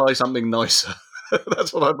 Does it imply something nicer?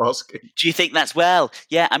 That's what I'm asking. Do you think that's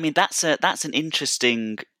yeah? I mean, that's an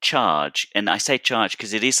interesting charge, and I say charge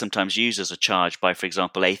because it is sometimes used as a charge by, for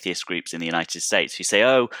example, atheist groups in the United States who say,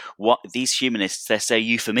 "Oh, what these humanists? They're so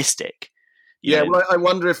euphemistic." Well, I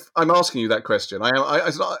wonder if I'm asking you that question.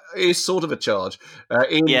 It's sort of a charge.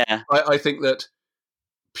 I think that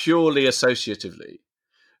purely associatively,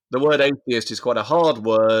 the word atheist is quite a hard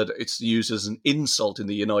word. It's used as an insult in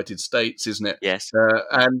the United States, isn't it? Yes.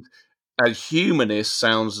 And humanist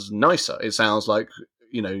sounds nicer. It sounds like,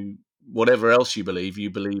 whatever else you believe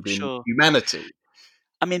in humanity.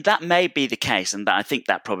 I mean, that may be the case, and I think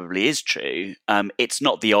that probably is true. It's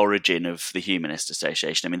not the origin of the Humanist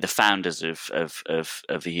Association. I mean, the founders of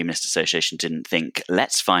the Humanist Association didn't think,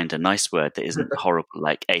 let's find a nice word that isn't horrible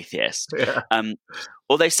like atheist. Yeah.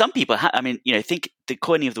 Although some people, think the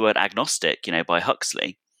coining of the word agnostic, by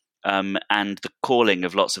Huxley, and the calling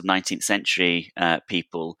of lots of 19th century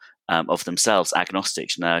people of themselves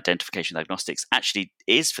agnostics, and their identification with agnostics, actually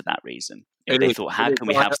is for that reason. They thought, how can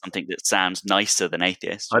we have something that sounds nicer than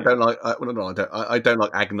atheist? I don't like. I don't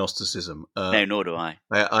like agnosticism. No, nor do I.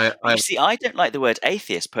 I You see, I don't like the word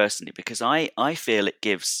atheist personally because I feel it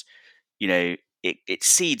gives, it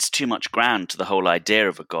cedes too much ground to the whole idea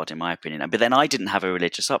of a god, in my opinion. But then I didn't have a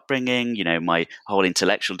religious upbringing. My whole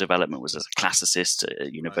intellectual development was as a classicist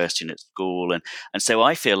at university and at school, and so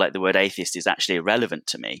I feel like the word atheist is actually irrelevant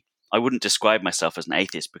to me. I wouldn't describe myself as an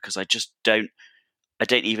atheist because I just don't. I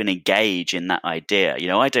don't even engage in that idea.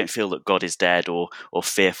 I don't feel that God is dead or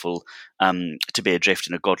fearful to be adrift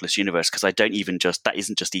in a godless universe because I don't even that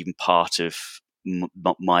isn't just even part of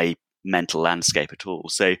my mental landscape at all.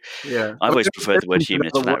 So I've always preferred the word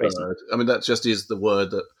humanist for that reason. I mean, that just is the word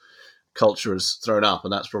that culture has thrown up,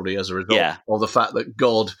 and that's probably as a result of the fact that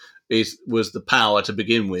God was the power to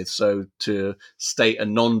begin with. So to state a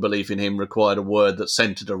non-belief in him required a word that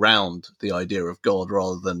centered around the idea of God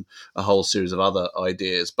rather than a whole series of other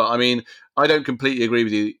ideas. But I mean, I don't completely agree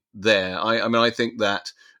with you there. I think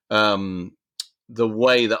that the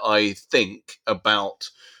way that I think about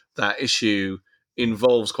that issue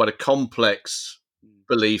involves quite a complex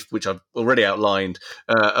belief, which I've already outlined,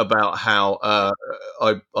 about how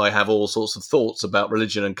I have all sorts of thoughts about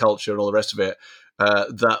religion and culture and all the rest of it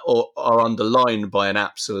that are underlined by an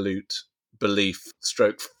absolute belief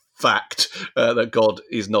stroke fact that God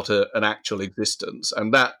is not an actual existence.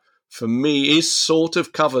 And that, for me, is sort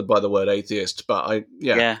of covered by the word atheist. But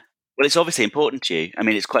yeah. Well, it's obviously important to you. I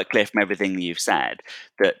mean, it's quite clear from everything that you've said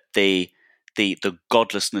that the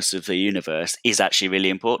godlessness of the universe is actually really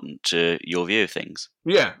important to your view of things.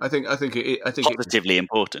 Yeah, I think positively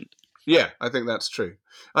important. Yeah, I think that's true.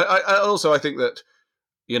 I think that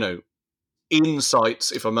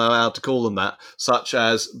insights, if I'm allowed to call them that, such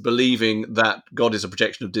as believing that God is a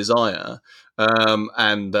projection of desire,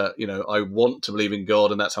 and that I want to believe in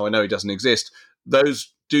God, and that's how I know He doesn't exist.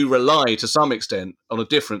 Those do rely to some extent on a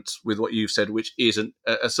difference with what you've said, which is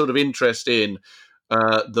a sort of interest in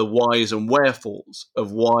the whys and wherefores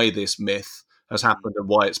of why this myth has happened and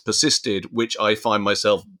why it's persisted, which I find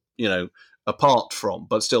myself, apart from,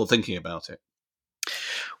 but still thinking about it.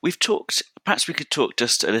 We've talked, perhaps we could talk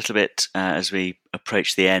just a little bit as we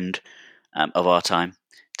approach the end of our time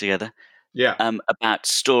together. Yeah. About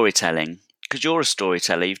storytelling, because you're a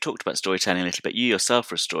storyteller. You've talked about storytelling a little bit. You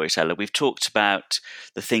yourself are a storyteller. We've talked about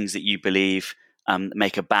the things that you believe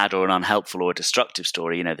make a bad or an unhelpful or a destructive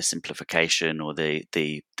story. The simplification or the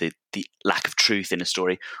lack of truth in a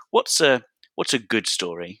story. What's a good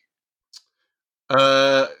story?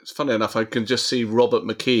 It's funny enough, I can just see Robert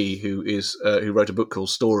McKee, who wrote a book called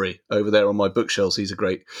Story, over there on my bookshelves. He's a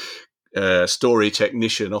great story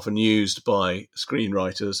technician, often used by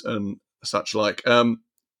screenwriters and such like.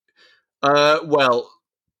 Well,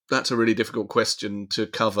 that's a really difficult question to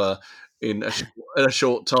cover in a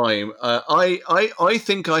short time. I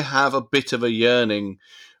think I have a bit of a yearning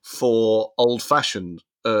for old-fashioned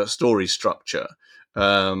story structure,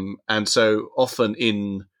 and so often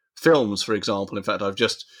in films, for example. In fact,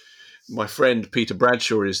 my friend Peter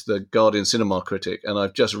Bradshaw is the Guardian cinema critic, and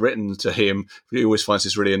I've just written to him. He always finds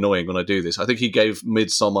this really annoying when I do this. I think he gave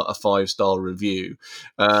Midsommar a 5-star review.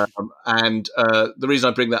 And the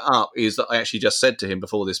reason I bring that up is that I actually just said to him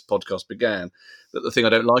before this podcast began that the thing I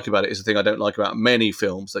don't like about it is the thing I don't like about many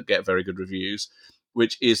films that get very good reviews,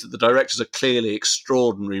 which is that the directors are clearly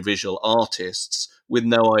extraordinary visual artists with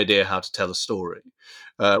no idea how to tell a story.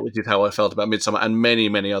 Which is how I felt about Midsommar and many,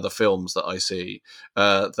 many other films that I see,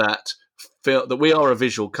 that feel that we are a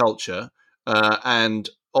visual culture, and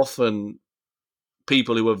often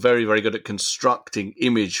people who are very, very good at constructing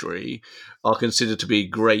imagery are considered to be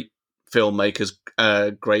great filmmakers,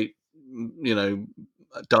 great,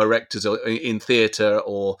 directors in theatre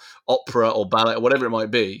or opera or ballet or whatever it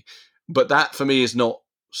might be. But that, for me, is not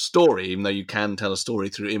story, even though you can tell a story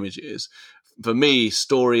through images. For me,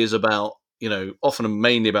 story is about, often and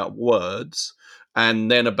mainly about words, and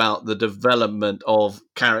then about the development of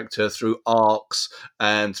character through arcs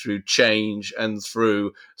and through change and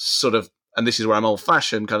through sort of, and this is where I'm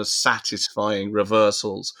old-fashioned, kind of satisfying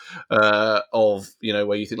reversals of,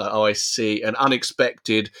 where you think like, oh, I see an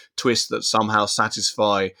unexpected twist that somehow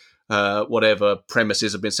satisfy whatever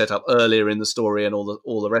premises have been set up earlier in the story and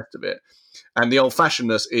all the rest of it. And the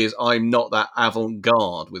old-fashionedness is I'm not that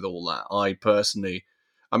avant-garde with all that. I personally,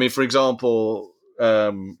 I mean, for example,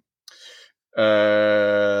 I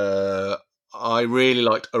I really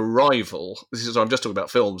liked Arrival. I'm just talking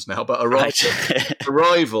about films now, but Right.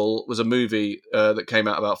 Arrival was a movie that came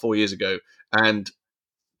out about 4 years ago, and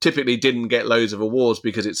typically didn't get loads of awards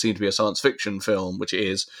because it seemed to be a science fiction film, which it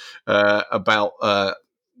is, about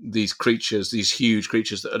these creatures, these huge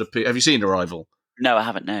creatures that had appeared. Have you seen Arrival? No, I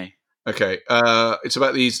haven't, no. Okay. It's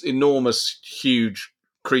about these enormous, huge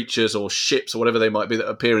creatures or ships or whatever they might be that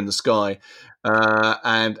appear in the sky.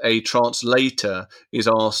 And a translator is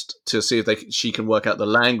asked to see if she can work out the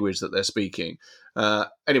language that they're speaking.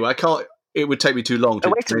 Anyway, I can't. It would take me too long to.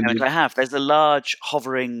 Oh, wait a moment, I have. There's a large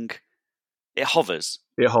hovering. It hovers.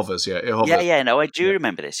 It hovers, yeah. It hovers. Yeah. No, I do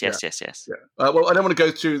remember this. Yes. Yeah. Well, I don't want to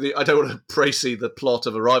go through I don't want to précis the plot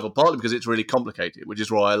of Arrival, partly because it's really complicated, which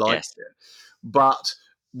is why I liked it. But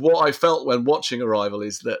what I felt when watching Arrival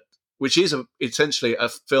is that, which is essentially a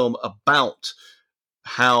film about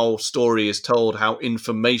how story is told, how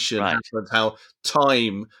information happens, how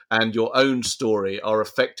time and your own story are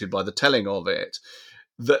affected by the telling of it,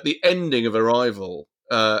 that the ending of Arrival,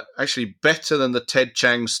 actually better than the Ted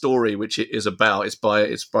Chiang story, which it is about.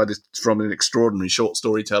 It's from an extraordinary short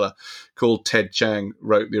storyteller called Ted Chiang,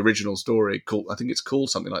 wrote the original story called, I think it's called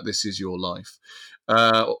something like "This Is Your Life."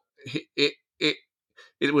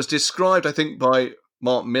 It was described, I think, by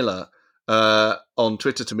Mark Miller on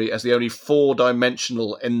Twitter to me as the only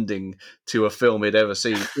 4-dimensional ending to a film he'd ever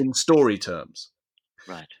seen in story terms.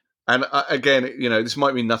 Right. And again, this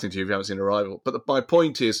might mean nothing to you if you haven't seen Arrival, but my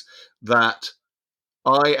point is that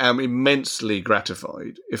I am immensely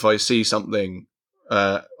gratified if I see something.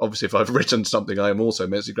 Obviously, if I've written something, I am also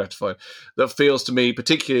immensely gratified. That feels to me,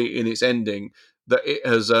 particularly in its ending, that it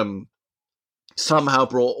has somehow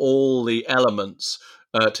brought all the elements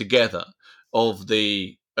together of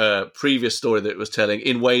the previous story that it was telling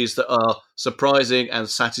in ways that are surprising and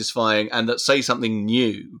satisfying, and that say something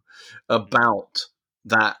new about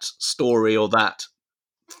that story or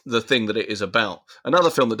the thing that it is about. Another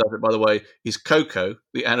film that does it, by the way, is Coco,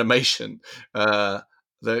 the animation. Coco,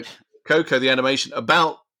 the animation,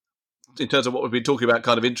 about, in terms of what we've been talking about,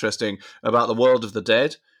 kind of interesting, about the world of the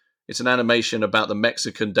dead. It's an animation about the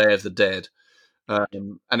Mexican Day of the Dead.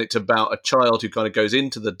 And it's about a child who kind of goes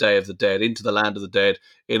into the Day of the Dead, into the land of the dead,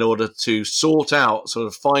 in order to sort out, sort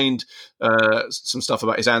of find some stuff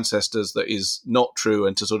about his ancestors that is not true,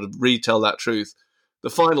 and to sort of retell that truth. The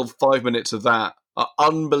final 5 minutes of that are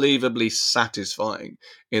unbelievably satisfying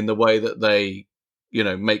in the way that they,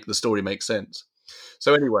 make the story make sense.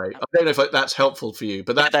 So anyway, I don't know if that's helpful for you,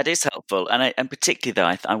 but that is helpful, and particularly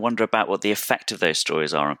though, I wonder about what the effect of those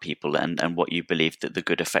stories are on people, and what you believe that the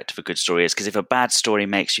good effect of a good story is. Because if a bad story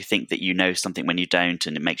makes you think that you know something when you don't,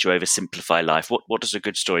 and it makes you oversimplify life, what does a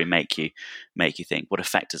good story make you think? What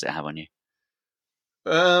effect does it have on you?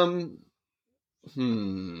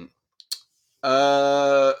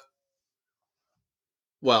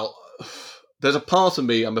 Well, there's a part of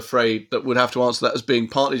me, I'm afraid, that would have to answer that as being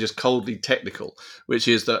partly just coldly technical, which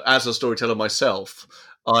is that as a storyteller myself,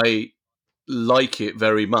 I like it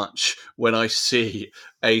very much when I see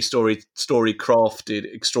a story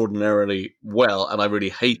crafted extraordinarily well, and I really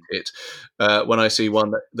hate it when I see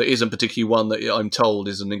one that isn't particularly one that I'm told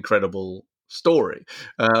is an incredible story,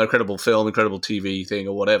 incredible film, incredible TV thing,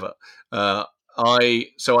 or whatever. I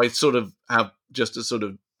sort of have just a sort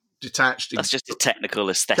of detached. That's just a technical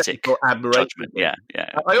aesthetic admiration. Judgment. Yeah.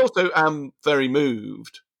 I also am very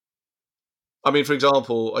moved. I mean, for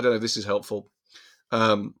example, I don't know if this is helpful.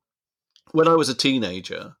 When I was a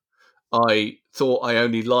teenager, I thought I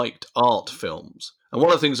only liked art films. And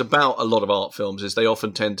one of the things about a lot of art films is they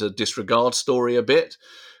often tend to disregard story a bit.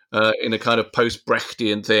 In a kind of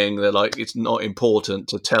post-Brechtian thing, they're like, it's not important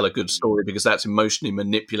to tell a good story because that's emotionally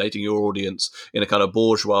manipulating your audience in a kind of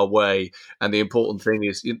bourgeois way, and the important thing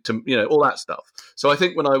is all that stuff. So I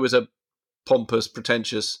think when I was a pompous,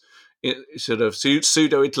 pretentious, sort of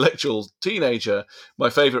pseudo-intellectual teenager, my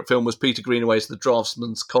favourite film was Peter Greenaway's The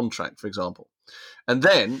Draftsman's Contract, for example. And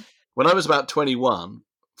then, when I was about 21,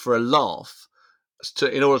 for a laugh,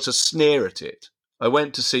 in order to sneer at it, I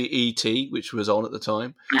went to see E.T., which was on at the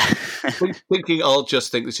time, thinking I'll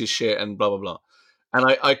just think this is shit and blah, blah, blah. And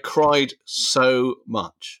I cried so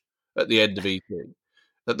much at the end of E.T.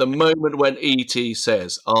 At the moment when E.T.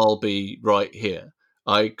 says, "I'll be right here,"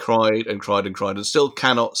 I cried and cried and cried, and still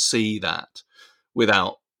cannot see that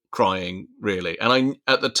without crying, really. And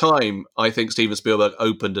at the time, I think Steven Spielberg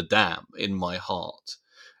opened a dam in my heart.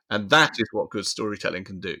 And that is what good storytelling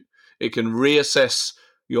can do. It can reassess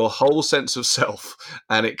your whole sense of self,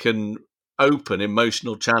 and it can open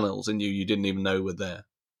emotional channels in you didn't even know were there.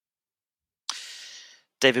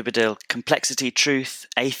 David Baddiel, complexity, truth,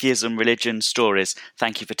 atheism, religion, stories.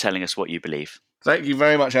 Thank you for telling us what you believe. Thank you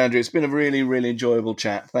very much, Andrew. It's been a really, really enjoyable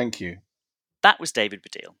chat. Thank you. That was David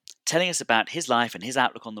Baddiel, telling us about his life and his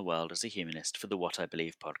outlook on the world as a humanist for the What I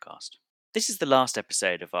Believe podcast. This is the last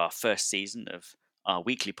episode of our first season of our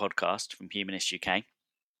weekly podcast from Humanist UK.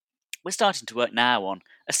 We're starting to work now on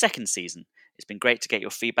a second season. It's been great to get your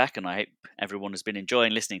feedback, and I hope everyone has been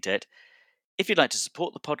enjoying listening to it. If you'd like to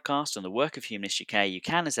support the podcast and the work of Humanist UK, you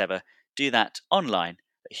can, as ever, do that online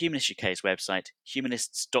at Humanist UK's website,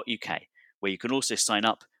 humanists.uk, where you can also sign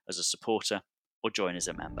up as a supporter or join as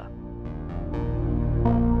a member.